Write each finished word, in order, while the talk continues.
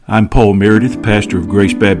I'm Paul Meredith, pastor of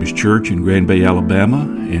Grace Baptist Church in Grand Bay, Alabama,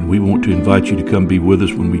 and we want to invite you to come be with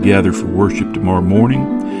us when we gather for worship tomorrow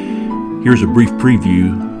morning. Here's a brief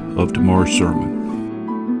preview of tomorrow's sermon.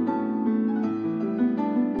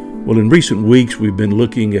 Well, in recent weeks, we've been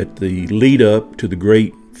looking at the lead up to the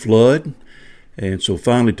great flood, and so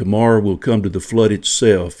finally tomorrow we'll come to the flood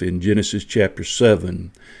itself in Genesis chapter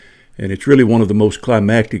 7. And it's really one of the most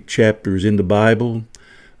climactic chapters in the Bible.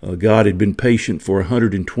 God had been patient for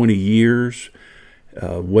 120 years,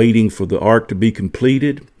 waiting for the ark to be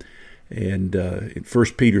completed. And in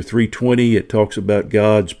 1 Peter 3:20, it talks about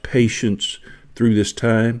God's patience through this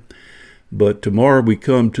time. But tomorrow we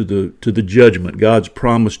come to the judgment. God's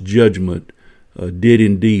promised judgment did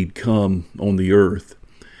indeed come on the earth.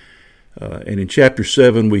 And in chapter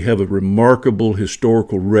 7, we have a remarkable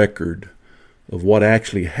historical record of what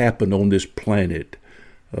actually happened on this planet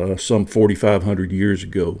some 4,500 years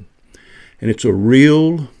ago. And it's a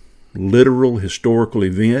real, literal, historical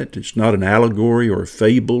event. It's not an allegory or a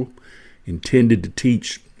fable intended to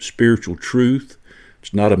teach spiritual truth.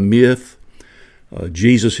 It's not a myth.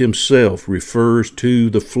 Jesus himself refers to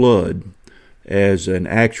the flood as an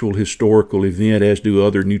actual historical event, as do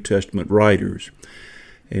other New Testament writers.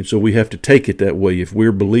 And so we have to take it that way. If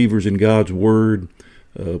we're believers in God's Word,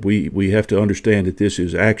 we have to understand that this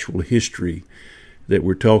is actual history that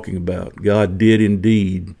we're talking about. God did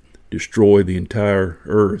indeed destroy the entire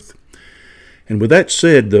earth. And with that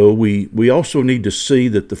said, though, we also need to see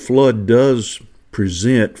that the flood does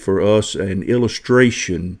present for us an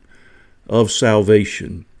illustration of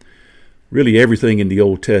salvation. Really everything in the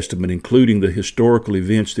Old Testament, including the historical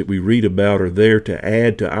events that we read about, are there to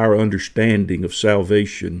add to our understanding of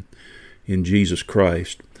salvation in Jesus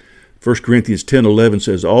Christ. 1 Corinthians 10:11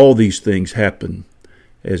 says, all these things happen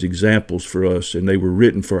as examples for us, and they were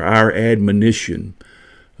written for our admonition,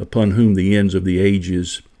 upon whom the ends of the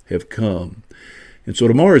ages have come. And so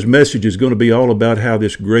tomorrow's message is going to be all about how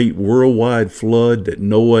this great worldwide flood that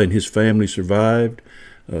Noah and his family survived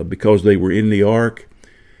because they were in the ark.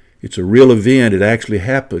 It's a real event. It actually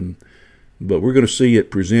happened, but we're going to see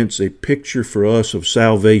it presents a picture for us of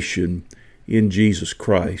salvation in Jesus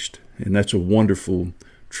Christ, and that's a wonderful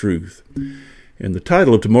truth. And the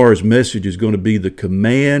title of tomorrow's message is going to be The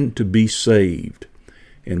Command to be Saved.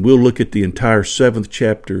 And we'll look at the entire 7th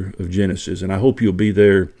chapter of Genesis, and I hope you'll be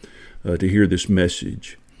there to hear this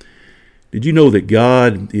message. Did you know that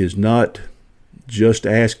God is not just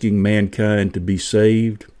asking mankind to be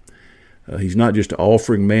saved? He's not just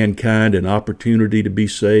offering mankind an opportunity to be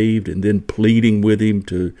saved and then pleading with him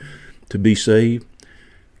to be saved.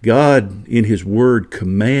 God, in his word,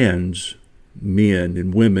 commands men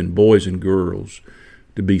and women, boys and girls,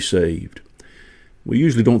 to be saved. We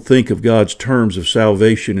usually don't think of God's terms of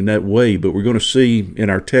salvation in that way, but we're going to see in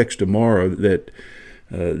our text tomorrow that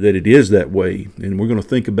it is that way, and we're going to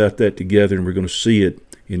think about that together, and we're going to see it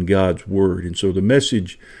in God's Word. And so the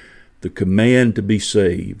message, the command to be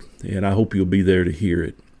saved, and I hope you'll be there to hear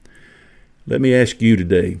it. Let me ask you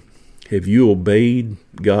today, have you obeyed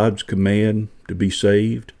God's command to be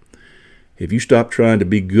saved? Have you stopped trying to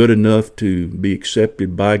be good enough to be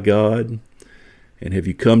accepted by God? And have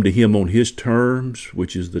you come to him on his terms,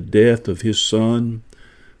 which is the death of his Son,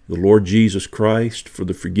 the Lord Jesus Christ, for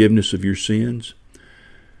the forgiveness of your sins?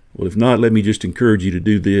 Well, if not, let me just encourage you to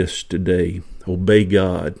do this today. Obey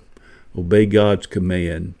God. Obey God's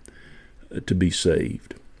command to be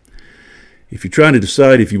saved. If you're trying to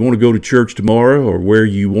decide if you want to go to church tomorrow or where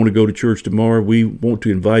you want to go to church tomorrow, we want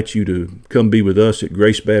to invite you to come be with us at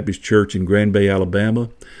Grace Baptist Church in Grand Bay, Alabama.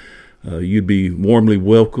 You'd be warmly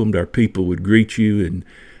welcomed. Our people would greet you,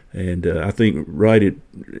 and I think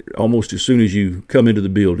almost as soon as you come into the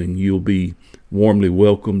building, you'll be warmly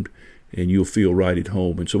welcomed and you'll feel right at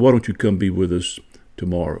home. And so why don't you come be with us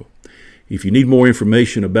tomorrow? If you need more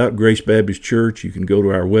information about Grace Baptist Church, you can go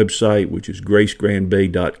to our website, which is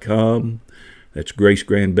gracegrandbay.com. That's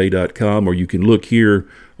gracegrandbay.com, or you can look here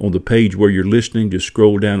on the page where you're listening. Just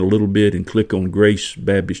scroll down a little bit and click on Grace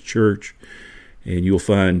Baptist Church, and you'll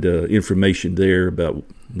find information there about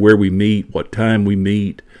where we meet, what time we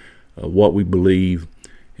meet, what we believe,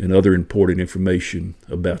 and other important information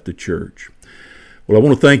about the church. Well, I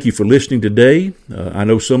want to thank you for listening today. I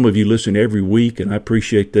know some of you listen every week, and I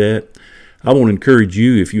appreciate that. I want to encourage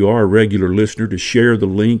you, if you are a regular listener, to share the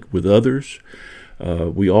link with others.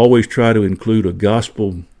 We always try to include a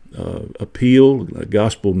gospel appeal, a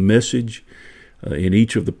gospel message in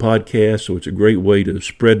each of the podcasts, so it's a great way to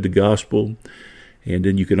spread the gospel. And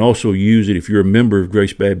then you can also use it if you're a member of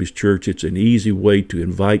Grace Baptist Church. It's an easy way to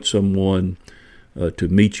invite someone to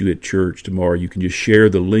meet you at church tomorrow. You can just share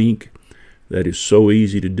the link. That is so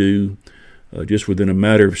easy to do. just within a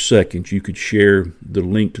matter of seconds, you could share the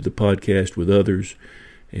link to the podcast with others,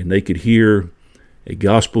 and they could hear a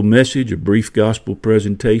gospel message, a brief gospel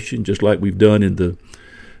presentation, just like we've done in the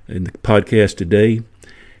podcast today.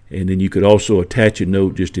 And then you could also attach a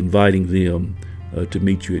note just inviting them to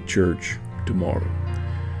meet you at church tomorrow.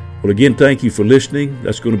 Well, again, thank you for listening.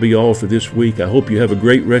 That's going to be all for this week. I hope you have a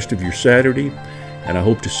great rest of your Saturday, and I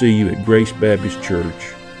hope to see you at Grace Baptist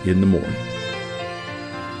Church in the morning.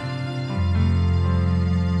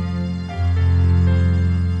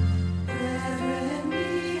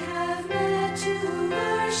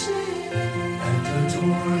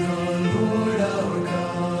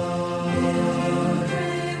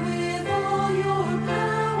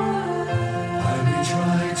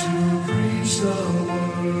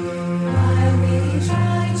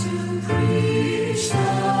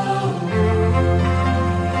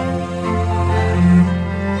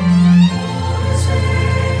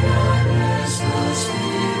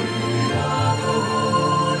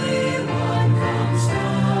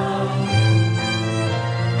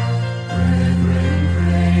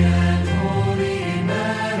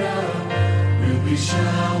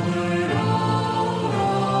 Showered